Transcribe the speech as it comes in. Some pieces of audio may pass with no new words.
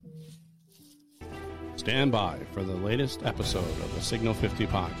Stand by for the latest episode of the Signal 50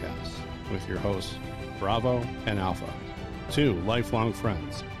 podcast with your hosts, Bravo and Alpha, two lifelong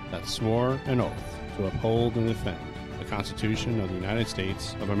friends that swore an oath to uphold and defend the Constitution of the United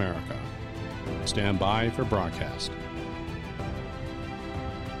States of America. Stand by for broadcast.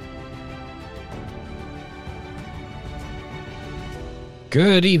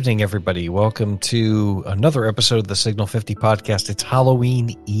 Good evening, everybody. Welcome to another episode of the Signal 50 podcast. It's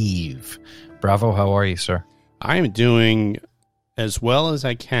Halloween Eve. Bravo, how are you, sir? I am doing as well as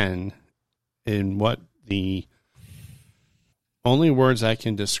I can in what the only words I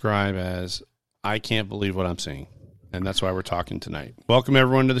can describe as I can't believe what I'm seeing. And that's why we're talking tonight. Welcome,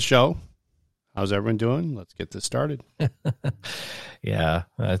 everyone, to the show. How's everyone doing? Let's get this started. Yeah,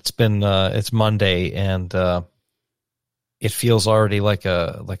 it's Monday, and it feels already like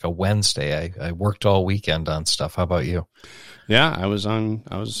a Wednesday. I worked all weekend on stuff. How about you? Yeah, I was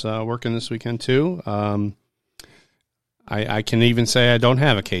working this weekend too. I can even say I don't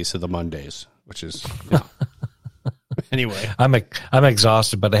have a case of the Mondays, which is anyway. I'm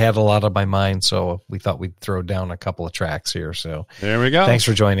exhausted, but I had a lot on my mind, so we thought we'd throw down a couple of tracks here. So there we go. Thanks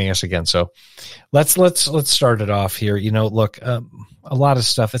for joining us again. So let's start it off here. You know, look, a lot of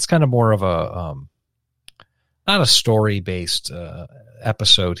stuff. It's kind of more of a not a story-based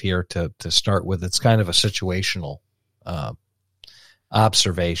episode here to start with. It's kind of a situational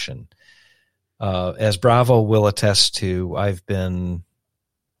observation. As Bravo will attest to, I've been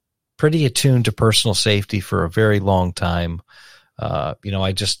pretty attuned to personal safety for a very long time. There's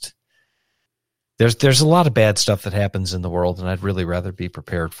a lot of bad stuff that happens in the world, and I'd really rather be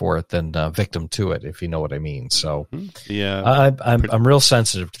prepared for it than victim to it, if you know what I mean. So yeah, I'm real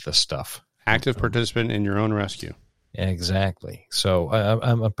sensitive to this stuff. Active participant in your own rescue. Exactly. So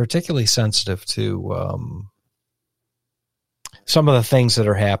I'm particularly sensitive to some of the things that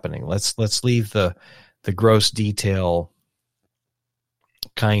are happening. Let's leave the gross detail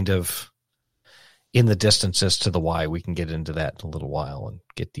kind of in the distance as to the why. We can get into that in a little while and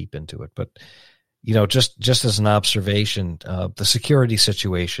get deep into it. But just as an observation, the security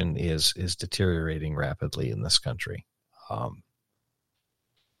situation is deteriorating rapidly in this country.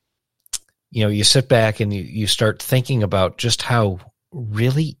 You sit back and you start thinking about just how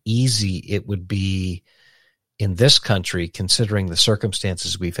really easy it would be in this country, considering the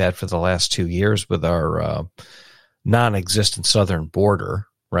circumstances we've had for the last 2 years with our non-existent southern border,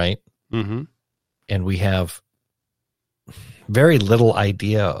 right? Mm-hmm. And we have very little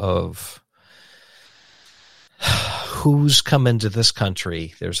idea of who's come into this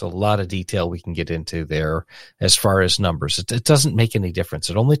country. There's a lot of detail we can get into there as far as numbers. It doesn't make any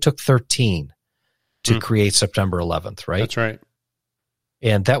difference. It only took 13 to create September 11th, right? That's right.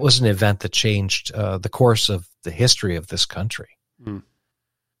 And that was an event that changed the course of the history of this country. Mm.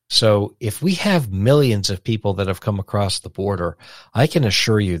 So if we have millions of people that have come across the border, I can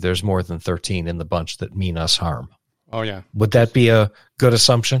assure you there's more than 13 in the bunch that mean us harm. Oh, yeah. Would that be a good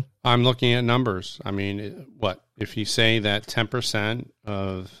assumption? I'm looking at numbers. I mean, what? If you say that 10%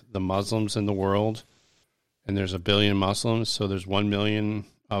 of the Muslims in the world, and there's 1 billion Muslims, so there's 1 million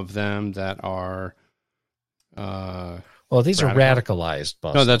of them that are these are radicalized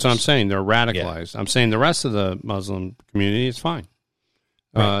Muslims. No, that's what I'm saying. They're radicalized. Yeah. I'm saying the rest of the Muslim community is fine.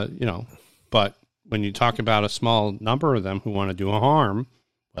 Right. But when you talk about a small number of them who want to do harm,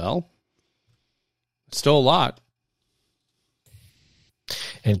 well, it's still a lot.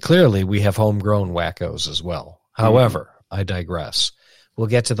 And clearly we have homegrown wackos as well. However, I digress. We'll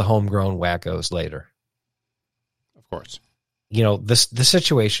get to the homegrown wackos later. Of course. The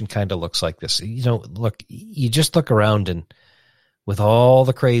situation kind of looks like this. Look, you just look around, and with all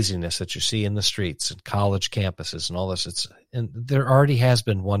the craziness that you see in the streets and college campuses and all this, and there already has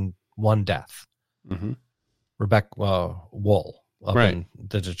been one death. Mm-hmm. Rebecca Wool up in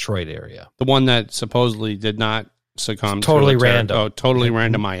the Detroit area. The one that supposedly did not succumb totally to random. Oh, totally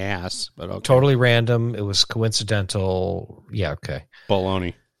random, my ass. But okay. Totally random. It was coincidental. Yeah, okay.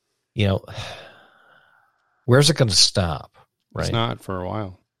 Baloney. Where's it going to stop? Right. It's not for a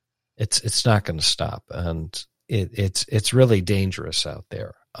while. It's not going to stop, and it's really dangerous out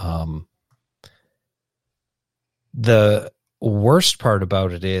there. The worst part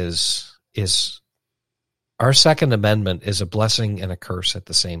about it is our Second Amendment is a blessing and a curse at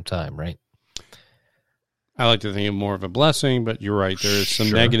the same time, right? I like to think of more of a blessing, but you're right. There's some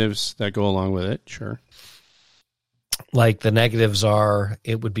negatives that go along with it. Sure. Like the negatives are,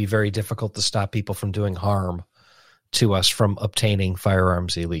 it would be very difficult to stop people from doing harm to us from obtaining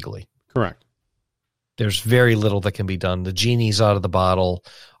firearms illegally. Correct. There's very little that can be done. The genie's out of the bottle.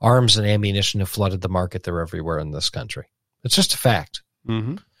 Arms and ammunition have flooded the market. They're everywhere in this country. It's just a fact.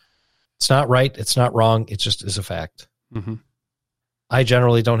 Mm-hmm. It's not right. It's not wrong. It just is a fact. Mm-hmm. I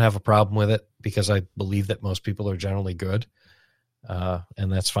generally don't have a problem with it because I believe that most people are generally good.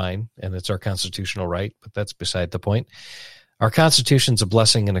 And that's fine. And it's our constitutional right, but that's beside the point. Our Constitution's a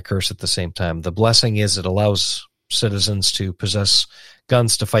blessing and a curse at the same time. The blessing is it allows citizens to possess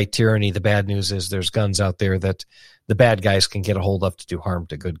guns to fight tyranny. The bad news is there's guns out there that the bad guys can get a hold of to do harm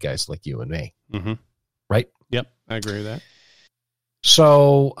to good guys like you and me. Mm-hmm. Right? Yep, I agree with that.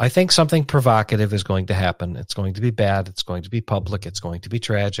 So I think something provocative is going to happen. It's going to be bad. It's going to be public. It's going to be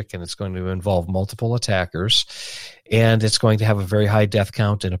tragic, and it's going to involve multiple attackers. And it's going to have a very high death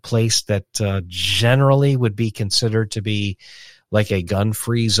count in a place that generally would be considered to be like a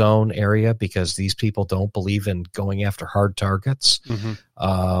gun-free zone area because these people don't believe in going after hard targets.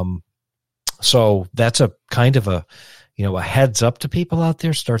 Mm-hmm. So that's a kind of a heads up to people out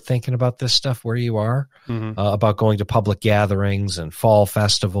there. Start thinking about this stuff where you are, about going to public gatherings and fall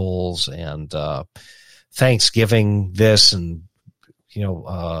festivals and Thanksgiving this and,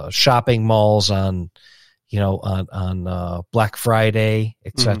 shopping malls on Black Friday,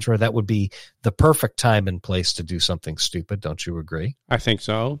 etc. That would be the perfect time and place to do something stupid. Don't you agree? I think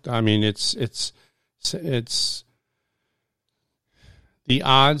so. I mean, it's the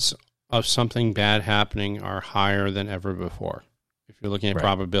odds of something bad happening are higher than ever before. If you're looking at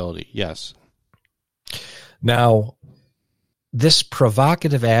probability, yes. Now, this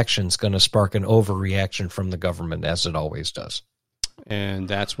provocative action is going to spark an overreaction from the government, as it always does. And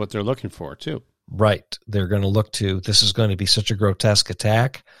that's what they're looking for, too. Right. They're going to look to, this is going to be such a grotesque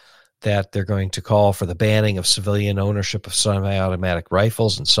attack that they're going to call for the banning of civilian ownership of semi-automatic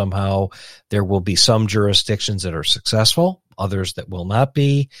rifles, and somehow there will be some jurisdictions that are successful, others that will not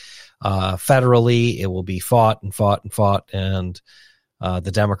be. Federally, it will be fought, and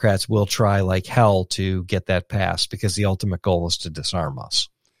the Democrats will try like hell to get that passed because the ultimate goal is to disarm us.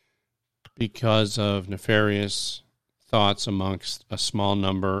 Because of nefarious thoughts amongst a small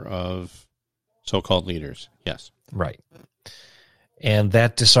number of so-called leaders, yes. Right. And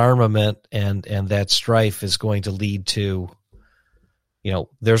that disarmament and that strife is going to lead to,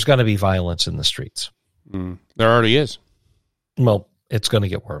 there's going to be violence in the streets. There already is. Well, it's going to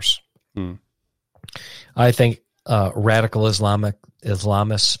get worse. I think radical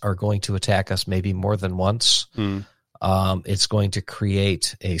Islamists are going to attack us maybe more than once. It's going to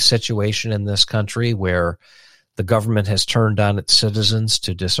create a situation in this country where the government has turned on its citizens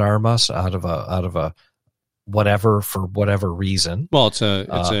to disarm us out of a whatever, for whatever reason. Well, it's a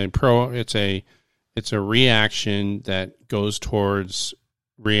reaction that goes towards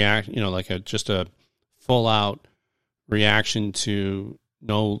just a full out reaction to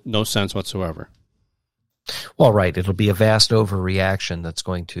no sense whatsoever. Well, right. It'll be a vast overreaction that's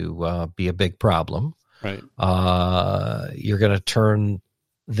going to be a big problem. Right. You're going to turn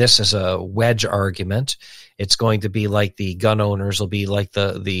this as a wedge argument. It's going to be like the gun owners will be like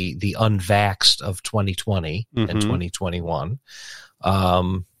the unvaxxed of 2020 and 2021.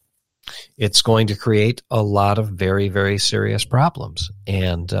 It's going to create a lot of very, very serious problems.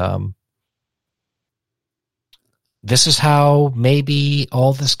 And this is how maybe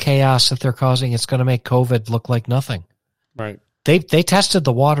all this chaos that they're causing, it's going to make COVID look like nothing. Right. They tested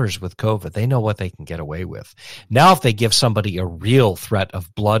the waters with COVID. They know what they can get away with. Now, if they give somebody a real threat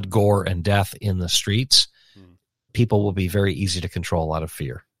of blood, gore, and death in the streets, people will be very easy to control out of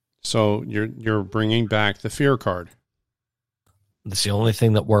fear. So you're bringing back the fear card. That's the only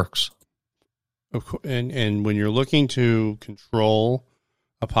thing that works. And when you're looking to control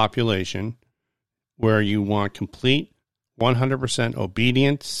a population where you want complete 100%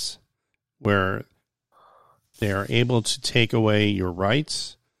 obedience, where they are able to take away your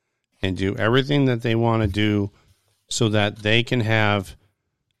rights and do everything that they want to do so that they can be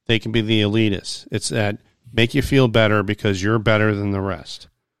the elitists. It's that make you feel better because you're better than the rest.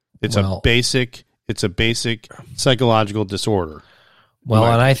 It's a basic psychological disorder. Well,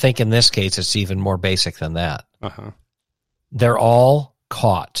 and I think in this case, it's even more basic than that. Uh-huh. They're all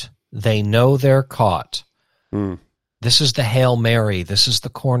caught. They know they're caught. This is the Hail Mary. This is the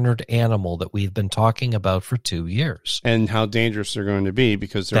cornered animal that we've been talking about for 2 years. And how dangerous they're going to be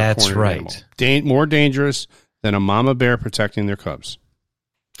because they're That's a cornered right. animal. More dangerous than a mama bear protecting their cubs.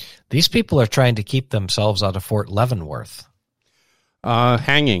 These people are trying to keep themselves out of Fort Leavenworth.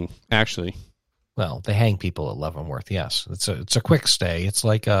 Hanging, actually. Well, they hang people at Leavenworth. Yes, it's a quick stay. It's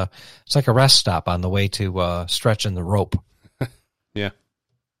like a rest stop on the way to stretching the rope. Yeah.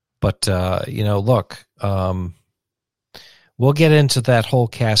 But look, we'll get into that whole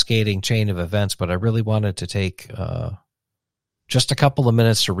cascading chain of events. But I really wanted to take just a couple of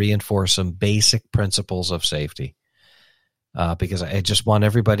minutes to reinforce some basic principles of safety. because I just want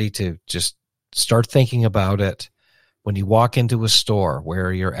everybody to just start thinking about it. When you walk into a store, where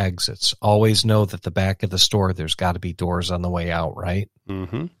are your exits? Always know that the back of the store, there's got to be doors on the way out, right?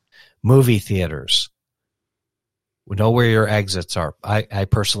 Mm-hmm. Movie theaters. We know where your exits are. I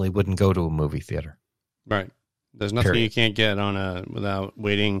personally wouldn't go to a movie theater. Right. There's nothing you can't get without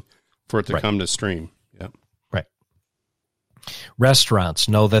waiting for it to come to stream. Yep. Right. Restaurants,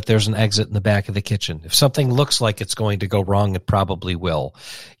 know that there's an exit in the back of the kitchen. If something looks like it's going to go wrong, it probably will.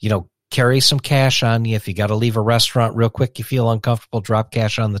 Carry some cash on you. If you got to leave a restaurant real quick, you feel uncomfortable, drop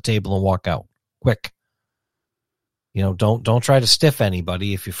cash on the table and walk out quick. Don't try to stiff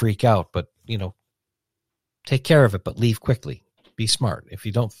anybody if you freak out, but take care of it, but leave quickly. Be smart. If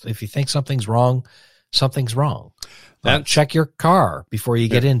you think something's wrong, something's wrong. Check your car before you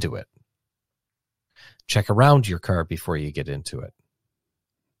get into it. Check around your car before you get into it.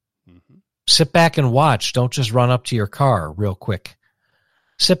 Mm-hmm. Sit back and watch. Don't just run up to your car real quick.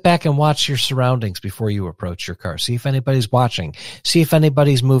 Sit back and watch your surroundings before you approach your car. See if anybody's watching. See if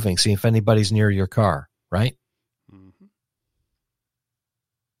anybody's moving. See if anybody's near your car, right? Mm-hmm.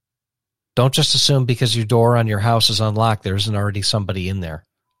 Don't just assume because your door on your house is unlocked, there isn't already somebody in there.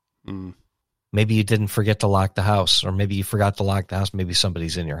 Mm. Maybe you didn't forget to lock the house, or maybe you forgot to lock the house. Maybe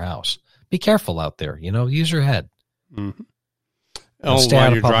somebody's in your house. Be careful out there. Use your head. Mm-hmm. Stay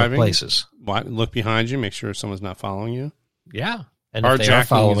out of public places. Look behind you. Make sure someone's not following you. Yeah. And if they are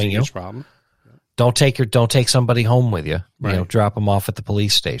following you, problem. Don't take somebody home with you. Right. Drop them off at the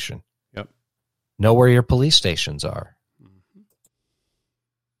police station. Yep. Know where your police stations are. Mm-hmm.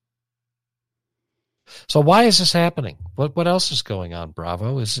 So why is this happening? What else is going on,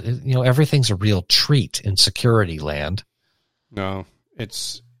 Bravo? Everything's a real treat in security land. No,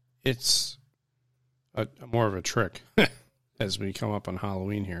 it's more of a trick as we come up on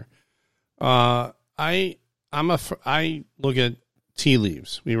Halloween here. I look at tea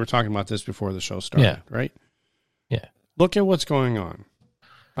leaves. We were talking about this before the show started, right? Yeah. Look at what's going on.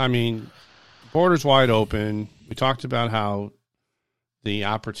 I mean, borders wide open. We talked about how the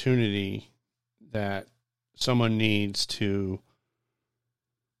opportunity that someone needs to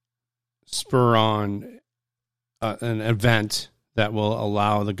spur on an event that will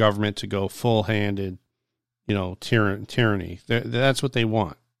allow the government to go full-handed, tyranny. That's what they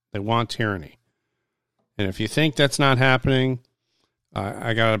want. They want tyranny. And if you think that's not happening,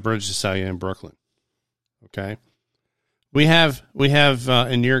 I got a bridge to sell you in Brooklyn. Okay, we have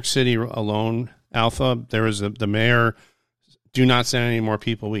in New York City alone, Alpha. There was the mayor. Do not send any more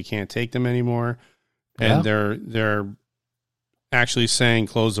people. We can't take them anymore. And they're actually saying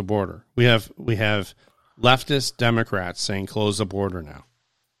close the border. We have leftist Democrats saying close the border now.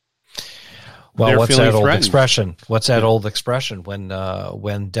 Well, what's that old expression? What's that old expression?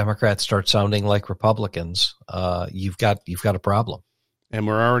 When Democrats start sounding like Republicans, you've got a problem. And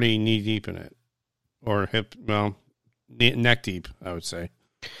we're already knee deep in it, or neck deep, I would say.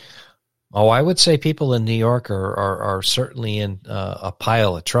 Oh, I would say people in New York are certainly in a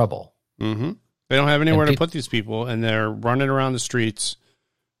pile of trouble. Mm-hmm. They don't have anywhere to put these people, and they're running around the streets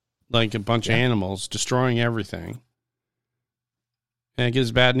like a bunch of animals, destroying everything. And it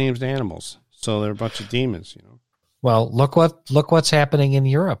gives bad names to animals. So they're a bunch of demons, Well, look what's happening in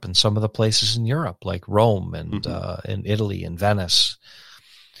Europe and some of the places in Europe, like Rome and in Italy and Venice.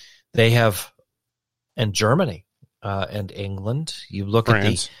 They have, and Germany and England. You look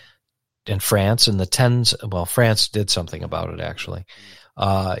France. In France and the tens. Well, France did something about it actually.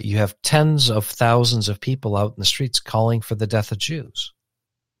 You have tens of thousands of people out in the streets calling for the death of Jews.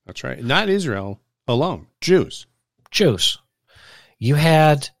 That's right. Not Israel alone. Jews. You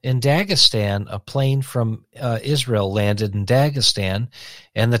had in Dagestan, a plane from Israel landed in Dagestan,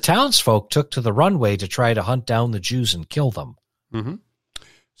 and the townsfolk took to the runway to try to hunt down the Jews and kill them. Mm-hmm.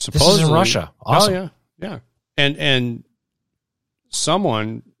 This is in Russia. Awesome. Oh, yeah. And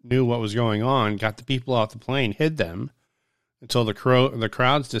someone knew what was going on, got the people off the plane, hid them until the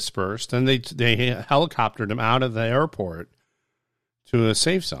crowds dispersed. Then they helicoptered them out of the airport to a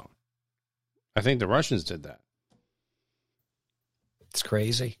safe zone. I think the Russians did that. It's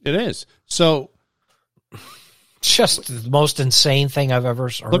crazy. It is. So, just the most insane thing I've ever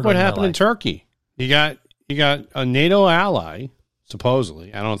heard. Look what happened in Turkey. You got a NATO ally,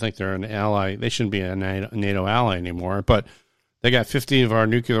 supposedly. I don't think they're an ally. They shouldn't be a NATO ally anymore. But they got 50 of our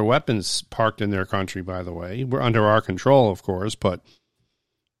nuclear weapons parked in their country. By the way, we're under our control, of course, but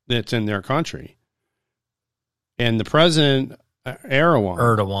it's in their country. And the president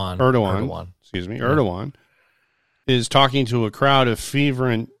Erdogan. Excuse me, Erdogan. Is talking to a crowd of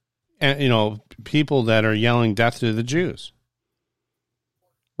fervent, people that are yelling death to the Jews.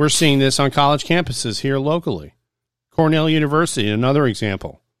 We're seeing this on college campuses here locally. Cornell University, another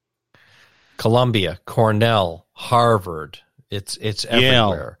example. Columbia, Cornell, Harvard. It's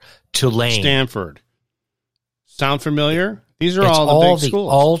Yale, everywhere. Tulane, Stanford. Sound familiar? These are it's all the big the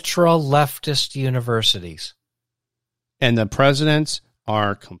schools. ultra leftist universities. And the presidents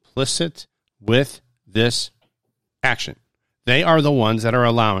are complicit with this action. They are the ones that are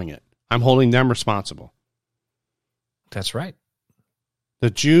allowing it. I'm holding them responsible. That's right. The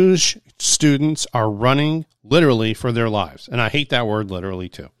Jewish students are running literally for their lives. And I hate that word literally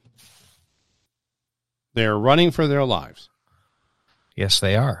too. They're running for their lives. Yes,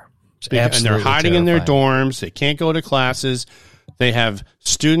 they are. And they're hiding in their dorms. They can't go to classes. They have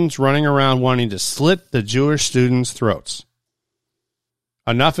students running around wanting to slit the Jewish students' throats.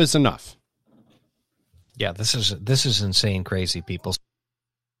 Enough is enough. Yeah, this is insane, crazy people.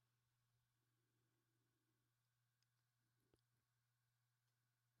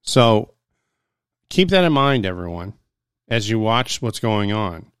 So keep that in mind, everyone, as you watch what's going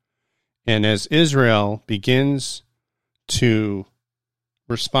on. And as Israel begins to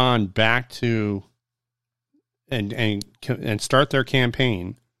respond back to and start their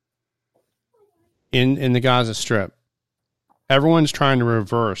campaign in the Gaza Strip, everyone's trying to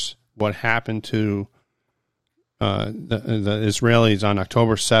reverse what happened to the Israelis on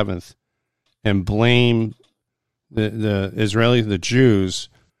October 7th and blame the Israelis, the Jews,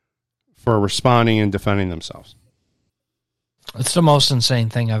 for responding and defending themselves. It's the most insane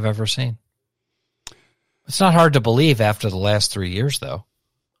thing I've ever seen. It's not hard to believe after the last 3 years, though.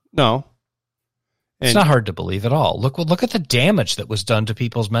 No. It's not hard to believe at all. Look at the damage that was done to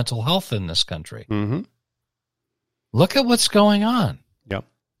people's mental health in this country. Mm-hmm. Look at what's going on. Yep.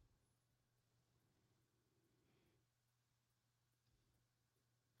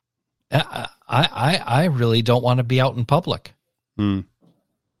 I really don't want to be out in public. Mm.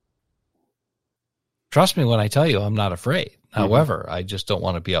 Trust me when I tell you I'm not afraid. Mm-hmm. However, I just don't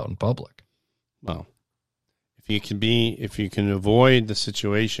want to be out in public. Well, if you can avoid the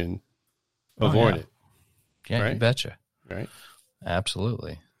situation, avoid it. Yeah, right? You betcha. Right.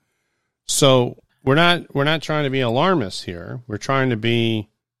 Absolutely. So we're not trying to be alarmists here. We're trying to be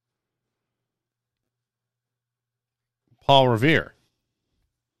Paul Revere.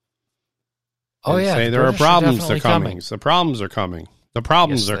 Oh yeah, say there are problems. They're coming. The problems are coming. The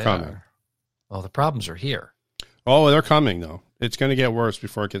problems are coming. Well, the problems are here. Oh, they're coming though. It's going to get worse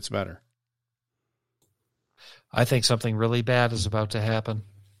before it gets better. I think something really bad is about to happen.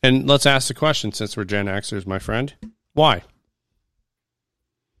 And let's ask the question, since we're Gen Xers, my friend. Why?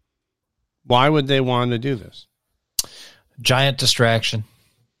 Why would they want to do this? Giant distraction,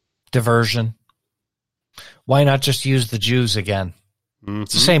 diversion. Why not just use the Jews again? Mm-hmm.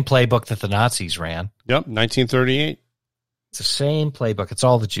 It's the same playbook that the Nazis ran. Yep, 1938. It's the same playbook. It's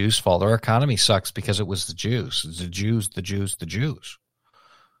all the Jews' fault. Our economy sucks because it was the Jews. It's the Jews, the Jews, the Jews.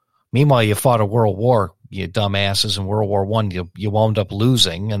 Meanwhile, you fought a world war, you dumbasses, in World War I. You wound up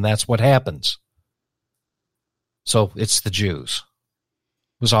losing, and that's what happens. So it's the Jews.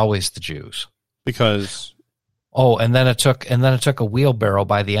 It was always the Jews. Because... Oh, and then it took a wheelbarrow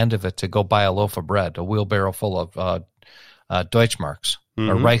by the end of it to go buy a loaf of bread, a wheelbarrow full of Deutschmarks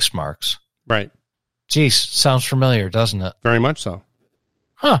or Reichsmarks. Right. Geez, sounds familiar, doesn't it? Very much so.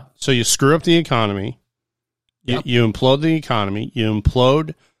 Huh. So you screw up the economy. You implode the economy. You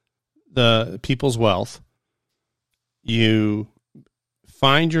implode the people's wealth. You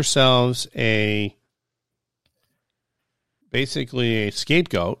find yourselves basically a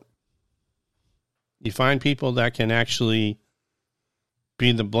scapegoat. You find people that can actually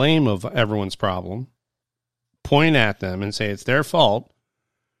be the blame of everyone's problem, point at them and say it's their fault,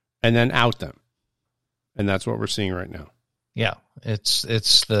 and then out them. And that's what we're seeing right now. Yeah, it's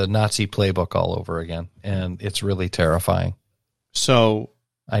the Nazi playbook all over again, and it's really terrifying. So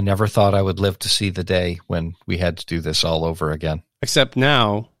I never thought I would live to see the day when we had to do this all over again. Except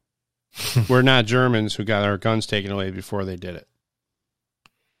now, we're not Germans who got our guns taken away before they did it.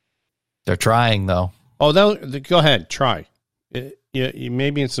 They're trying, though. Oh, go ahead, try. You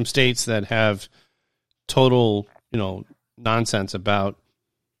maybe in some states that have total, nonsense about,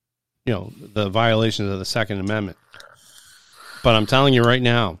 the violations of the Second Amendment. But I'm telling you right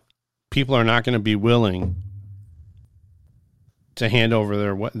now, people are not going to be willing to hand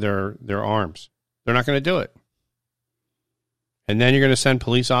over their arms. They're not going to do it. And then you're going to send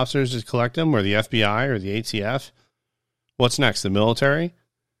police officers to collect them, or the FBI or the ATF. What's next? The military?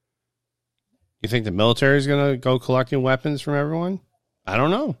 You think the military is going to go collecting weapons from everyone? I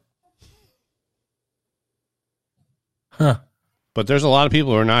don't know. Huh. But there's a lot of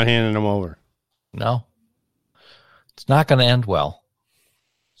people who are not handing them over. No. It's not going to end well.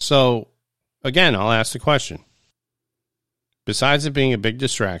 So, again, I'll ask the question. besides it being a big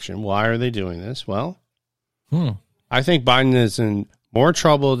distraction, why are they doing this? Well, I think Biden is in more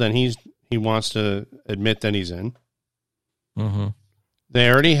trouble than he wants to admit that he's in. Mm-hmm. They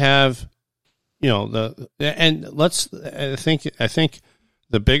already have, I think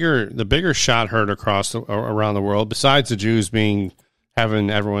the bigger shot heard around the world, besides the Jews having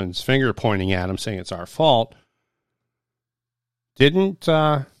everyone's finger pointing at them, saying it's our fault. Didn't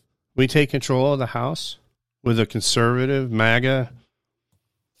we take control of the House with a conservative MAGA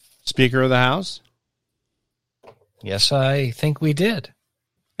Speaker of the House? Yes, I think we did.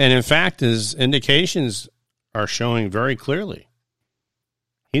 And in fact, his indications are showing very clearly.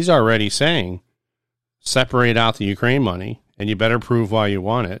 He's already saying, separate out the Ukraine money, and you better prove why you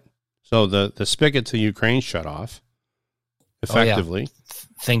want it. So the spigot to Ukraine shut off effectively. Oh,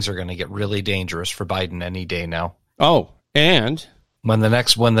 yeah. Things are going to get really dangerous for Biden any day now. Oh, and when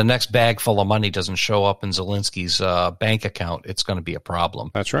the next bag full of money doesn't show up in Zelensky's bank account, it's going to be a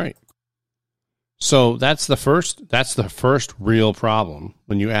problem. That's right. So that's the first real problem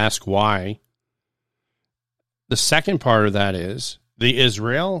when you ask why. The second part of that is the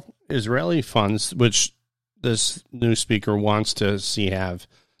Israeli funds, which this new speaker wants to see have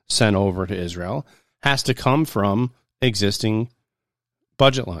sent over to Israel, has to come from existing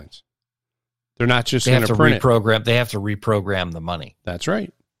budget lines. They're not just going to print it. They have to reprogram the money. That's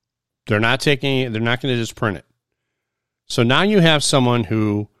right. They're not going to just print it. So now you have someone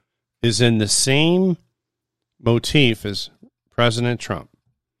who is in the same motif as President Trump.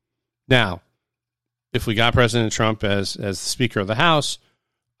 Now, if we got President Trump as the Speaker of the House,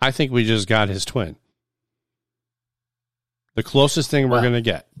 I think we just got his twin. The closest thing we're going to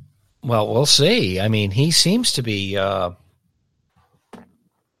get. Well, we'll see. I mean, he seems to be. Yeah,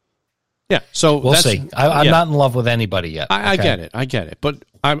 so we'll see. I'm not in love with anybody yet. I get it, but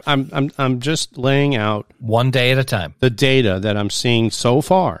I'm just laying out one day at a time the data that I'm seeing so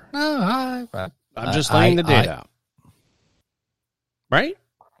far. I'm just laying the data out. Right?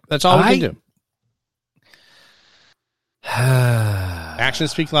 That's all we can do.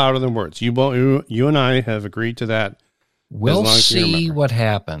 Actions speak louder than words. You and I have agreed to that. We'll see what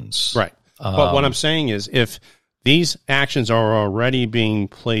happens. Right. But what I'm saying is, if these actions are already being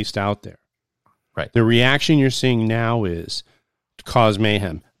placed out there, right, the reaction you're seeing now is to cause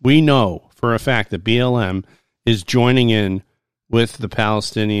mayhem. We know for a fact that BLM is joining in with the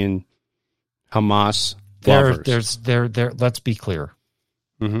Palestinian Hamas lovers. Let's be clear.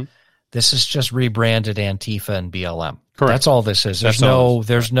 Mm-hmm. This is just rebranded Antifa and BLM. Correct. That's all this is. There's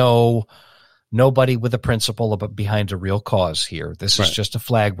nobody with a principle behind a real cause here. This is just a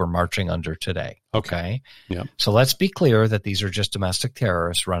flag we're marching under today. Okay. Yeah. So let's be clear that these are just domestic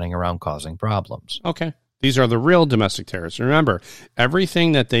terrorists running around causing problems. Okay. These are the real domestic terrorists. Remember,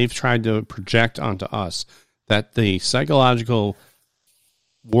 everything that they've tried to project onto us, that the psychological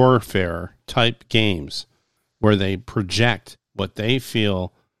warfare type games where they project what they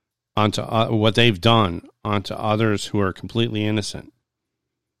feel onto what they've done onto others who are completely innocent,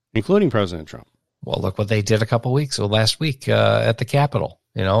 including President Trump. Well, look what they did last week at the Capitol,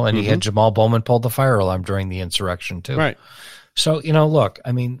 and he had Jamal Bowman pulled the fire alarm during the insurrection too. Right. So, look,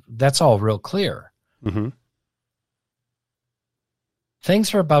 I mean, that's all real clear. Mm-hmm.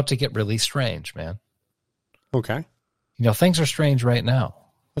 Things are about to get really strange, man. Okay. Things are strange right now.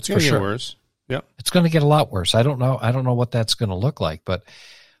 It's going to get worse. Yep. It's going to get a lot worse. I don't know what that's going to look like, but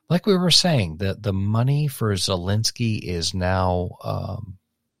like we were saying, the money for Zelensky is now,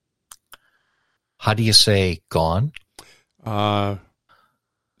 how do you say, gone?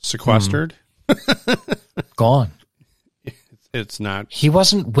 Sequestered? Gone. It's not. He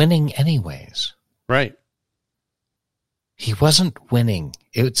wasn't winning anyways. Right. He wasn't winning.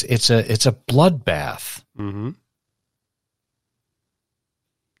 It's a bloodbath. Mm-hmm.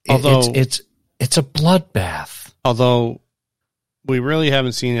 Although it's a bloodbath. Although we really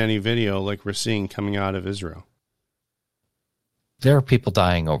haven't seen any video like we're seeing coming out of Israel. There are people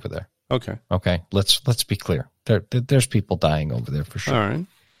dying over there. Okay. Let's be clear. There's people dying over there for sure. All right.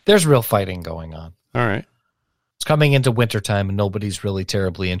 There's real fighting going on. All right. It's coming into wintertime, and nobody's really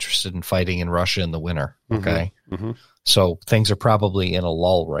terribly interested in fighting in Russia in the winter. Okay. Mm-hmm. So things are probably in a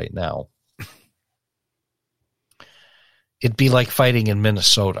lull right now. It'd be like fighting in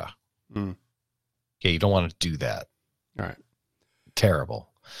Minnesota. Mm. Yeah, you don't want to do that. All right. Terrible.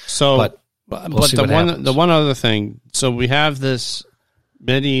 So, but the one other thing. So we have this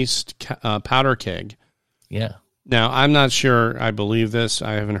Mideast powder keg. Yeah. Now I'm not sure I believe this.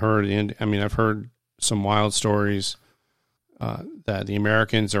 I haven't heard. I've heard some wild stories that the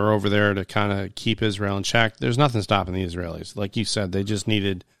Americans are over there to kind of keep Israel in check. There's nothing stopping the Israelis. Like you said, they just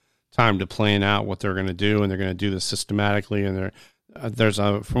needed time to plan out what they're going to do, and they're going to do this systematically. And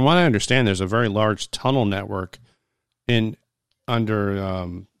from what I understand, there's a very large tunnel network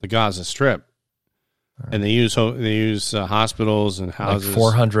under the Gaza Strip, and they use hospitals and houses.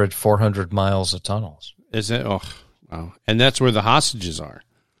 Like 400 miles of tunnels. Is it? Oh, wow! And that's where the hostages are.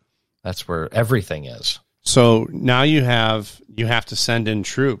 That's where everything is. So now you have to send in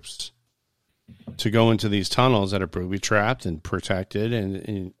troops to go into these tunnels that are booby trapped and protected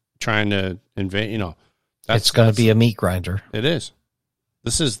and trying to invade. It's going to be a meat grinder. It is.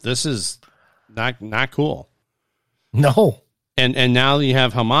 This is not cool. No. And now you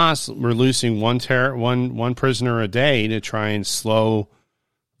have Hamas releasing one prisoner a day to try and slow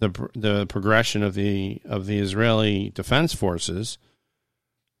the progression of the Israeli Defense Forces.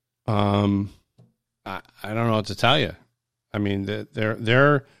 I don't know what to tell you. I mean,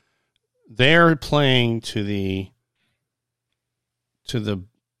 they're playing to the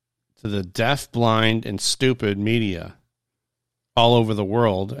deaf, blind, and stupid media all over the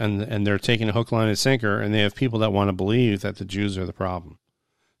world, and they're taking a hook, line, and sinker, and they have people that want to believe that the Jews are the problem.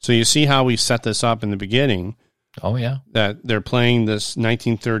 So you see how we set this up in the beginning. Oh yeah, that they're playing this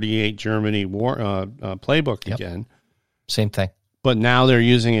 1938 Germany war playbook again. Same thing. But now they're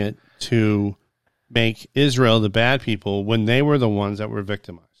using it to make Israel the bad people when they were the ones that were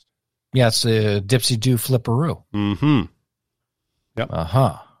victimized. Yeah, it's dipsy-do flipperoo. Mm-hmm. Yep.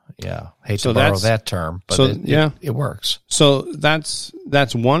 Uh-huh. Yeah. Hate to borrow that term, but it works. So that's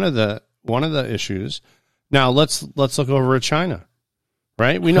one of the issues. Now let's look over at China.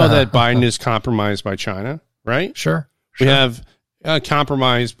 Right? We know that Biden is compromised by China, right? Sure. We have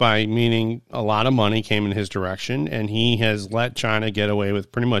compromised by meaning a lot of money came in his direction, and he has let China get away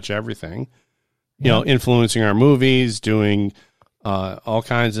with pretty much everything. Influencing our movies, doing all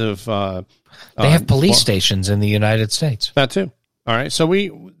kinds of. They have police stations in the United States. That too. All right, so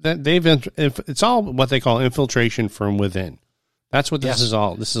it's all what they call infiltration from within. That's what this is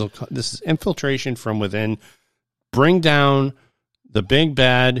all. This is infiltration from within. Bring down the big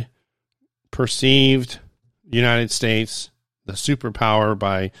bad perceived United States, the superpower,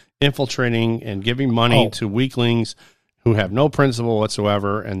 by infiltrating and giving money to weaklings who have no principle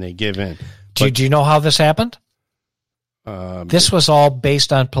whatsoever, and they give in. Do you know how this happened? This was all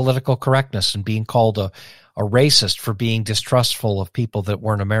based on political correctness and being called a racist for being distrustful of people that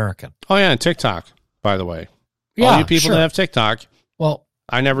weren't American. Oh, yeah, and TikTok, by the way. Yeah, all you people that have TikTok, well,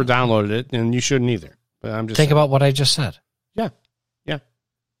 I never downloaded it, and you shouldn't either. But I'm just think about what I just said. Yeah.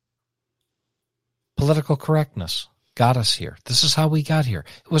 Political correctness got us here. This is how we got here.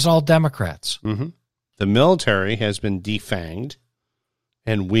 It was all Democrats. Mm-hmm. The military has been defanged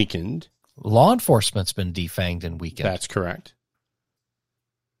and weakened. Law enforcement's been defanged and weakened. That's correct.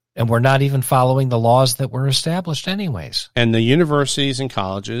 And we're not even following the laws that were established anyways. And the universities and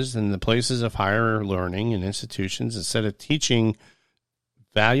colleges and the places of higher learning and institutions, instead of teaching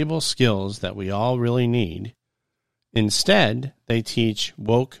valuable skills that we all really need, instead they teach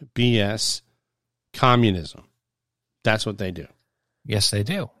woke BS communism. That's what they do. Yes, they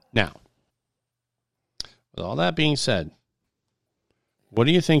do. Now, with all that being said, what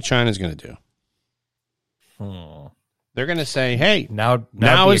do you think China's going to do? They're going to say, "Hey, now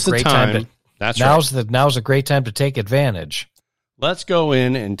is the time." That's right. Now's a great time to take advantage. Let's go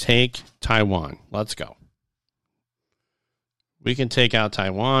in and take Taiwan. Let's go. We can take out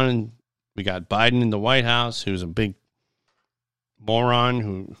Taiwan. We got Biden in the White House, who's a big moron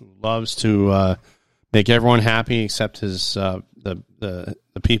who loves to make everyone happy except his the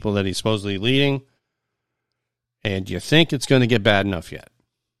people that he's supposedly leading. And do you think it's going to get bad enough yet?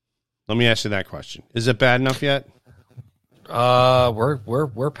 Let me ask you that question. Is it bad enough yet?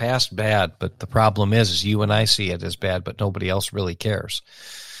 We're past bad, but the problem is you and I see it as bad, but nobody else really cares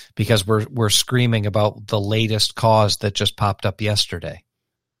because we're screaming about the latest cause that just popped up yesterday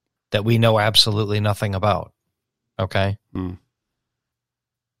that we know absolutely nothing about. Okay.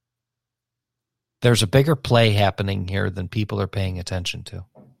 There's a bigger play happening here than people are paying attention to.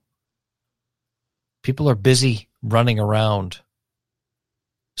 People are busy running around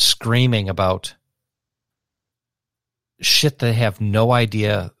screaming about shit they have no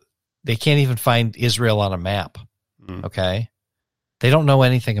idea. They can't even find Israel on a map. Okay. They don't know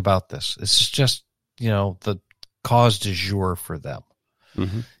anything about this. This is just, the cause du jour for them.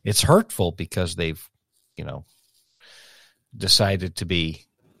 Mm-hmm. It's hurtful because they've, decided to be,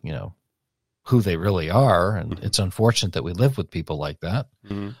 who they really are. And it's unfortunate that we live with people like that.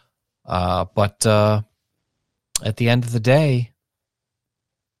 Mm-hmm. But at the end of the day,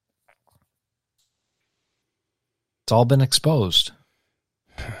 it's all been exposed.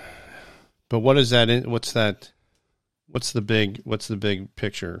 But what is that? What's that? What's the big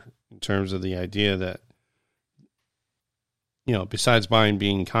picture? in terms of the idea that, besides Biden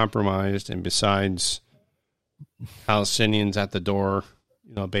being compromised and besides Palestinians at the door,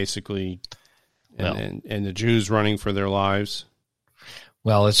 basically, and the Jews running for their lives.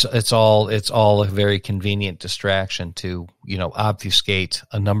 Well, it's all a very convenient distraction to, obfuscate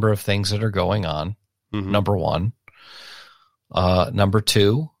a number of things that are going on. Mm-hmm. Number one. Number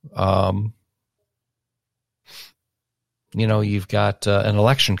two, you've got an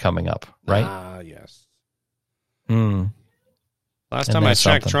election coming up, right? Ah, yes. Last time I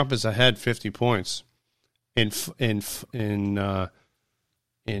checked, Trump is ahead 50 points in 5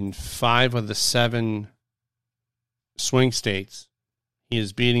 of the 7 swing states. He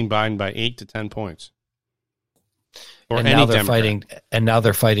is beating Biden by 8 to 10 points. And now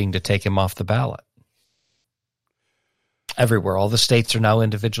they're fighting to take him off the ballot. Everywhere, all the states are now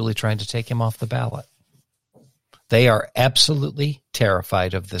individually trying to take him off the ballot. They are absolutely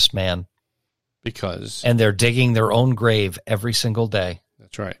terrified of this man. And they're digging their own grave every single day.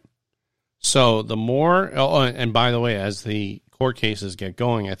 That's right. So the more, and by the way, as the court cases get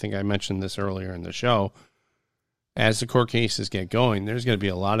going, I think I mentioned this earlier in the show, as the court cases get going, there's going to be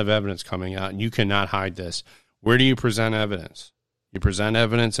a lot of evidence coming out, and you cannot hide this. Where do you present evidence? You present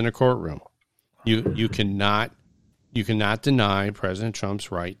evidence in a courtroom. You cannot deny President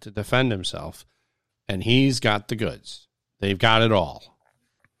Trump's right to defend himself, and he's got the goods. They've got it all.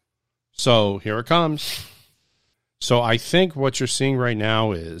 So here it comes. So I think what you're seeing right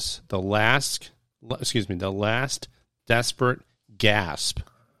now is the last desperate gasp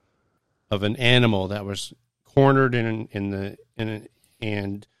of an animal that was cornered and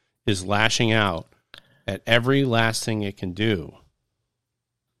is lashing out at every last thing it can do.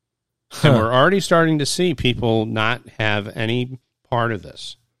 And we're already starting to see people not have any part of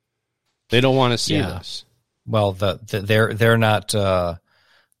this. They don't want to see this. Well, they're not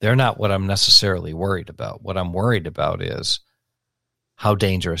what I'm necessarily worried about. What I'm worried about is how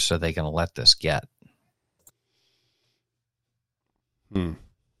dangerous are they going to let this get?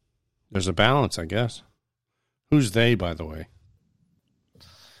 There's a balance, I guess. Who's they, by the way?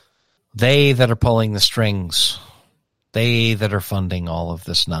 They that are pulling the strings. They that are funding all of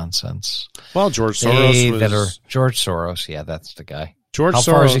this nonsense. Well, George Soros George Soros, yeah, that's the guy. How Soros,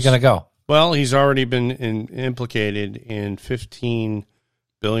 far is he going to go? Well, he's already been implicated in $15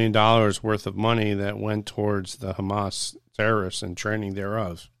 billion worth of money that went towards the Hamas terrorists and training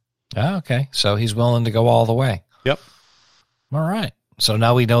thereof. Oh, okay, so he's willing to go all the way. Yep. All right. So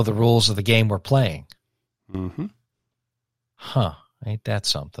now we know the rules of the game we're playing. Mm-hmm. Huh. Ain't that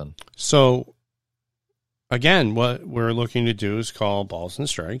something? So, again, what we're looking to do is call balls and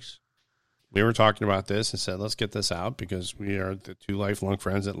strikes. We were talking about this and said, let's get this out because we are the two lifelong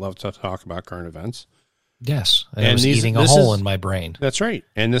friends that love to talk about current events. Yes. It was eating a hole in my brain. That's right.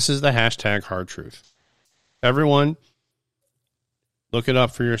 And this is the hashtag hard truth. Everyone, look it up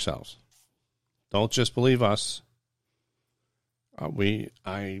for yourselves. Don't just believe us. We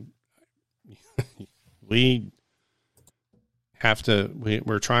have to,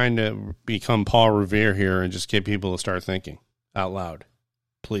 we're trying to become Paul Revere here and just get people to start thinking out loud.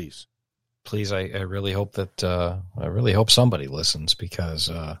 Please. Please, I really hope that, I really hope somebody listens because,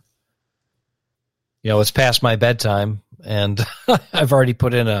 it's past my bedtime and I've already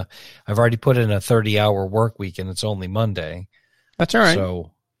put in a 30-hour work week and it's only Monday. That's all right. So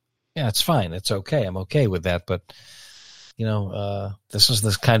yeah, it's fine. It's okay. I'm okay with that. But this is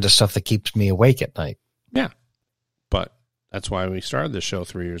the kind of stuff that keeps me awake at night. Yeah. But that's why we started this show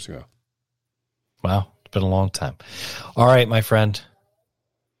 3 years ago. Wow. It's been a long time. All right, my friend.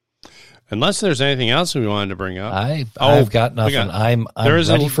 Unless there's anything else we wanted to bring up. I've got nothing. I'm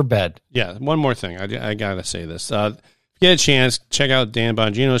ready for bed. Yeah, one more thing. I got to say this. If you get a chance, check out Dan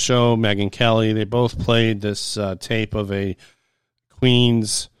Bongino's show, Megyn Kelly. They both played this tape of a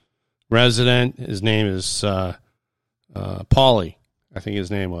Queens resident. His name is Paulie, I think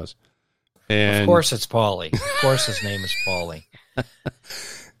his name was. And, of course it's Paulie. Of course his name is Paulie.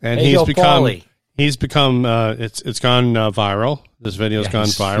 And he's become it's gone viral. This video's gone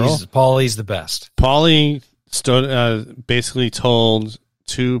viral. Paulie's the best. Paulie basically told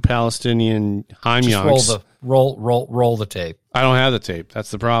two Palestinian Haimyonks. Just roll the tape. I don't have the tape.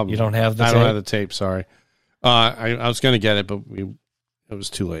 That's the problem. You don't have the tape? I don't have the tape, sorry. I was going to get it, but it was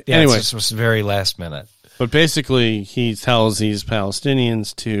too late. Yeah, anyway, this was very last minute. But basically, he tells these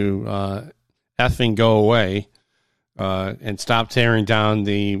Palestinians to effing go away and stop tearing down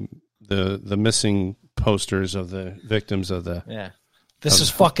the missing posters of the victims of the. Yeah, this is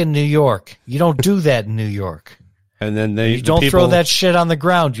fucking New York. You don't do that in New York. And then you don't throw that shit on the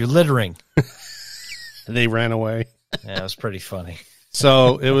ground. You're littering. They ran away. Yeah, it was pretty funny.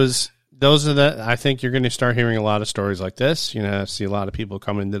 So it was, those are the, I think you're going to start hearing a lot of stories like this. You know, see a lot of people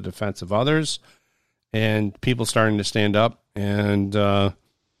coming into the defense of others and people starting to stand up. And I'm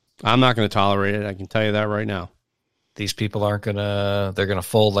not going to tolerate it. I can tell you that right now. These people aren't going to, they're going to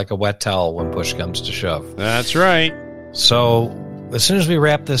fold like a wet towel when push comes to shove. That's right. So as soon as we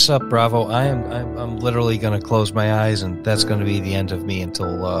wrap this up, Bravo, I'm literally going to close my eyes, and that's going to be the end of me until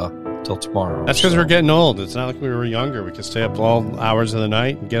tomorrow. That's because we're getting old. It's not like we were younger. We could stay up all hours of the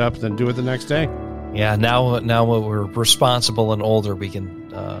night and get up and then do it the next day. Yeah, now when we're responsible and older, we can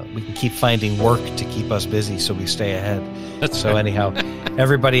keep finding work to keep us busy so we stay ahead. Anyhow,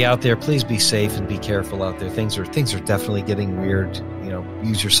 everybody out there, please be safe and be careful out there. Things are definitely getting weird. You know,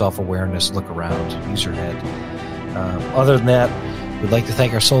 use your self-awareness, look around, use your head. Other than that, we'd like to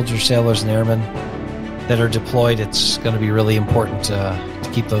thank our soldiers, sailors, and airmen that are deployed. It's going to be really important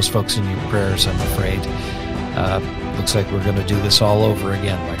to keep those folks in your prayers, I'm afraid. Looks like we're going to do this all over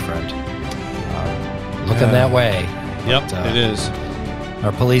again, my friend. Looking that way. Yep, but, it is.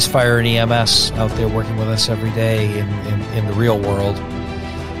 Our police, fire, and EMS out there working with us every day in the real world.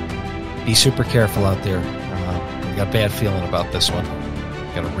 Be super careful out there. We got a bad feeling about this one.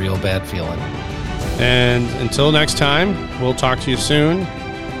 Got a real bad feeling. And until next time, we'll talk to you soon.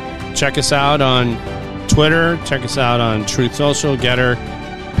 Check us out on Twitter. Check us out on Truth Social, Getter.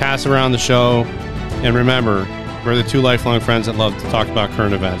 Pass around the show. And remember, we're the two lifelong friends that love to talk about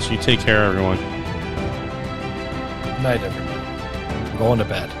current events. You take care, everyone. Good night, everybody. I'm going to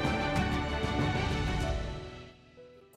bed.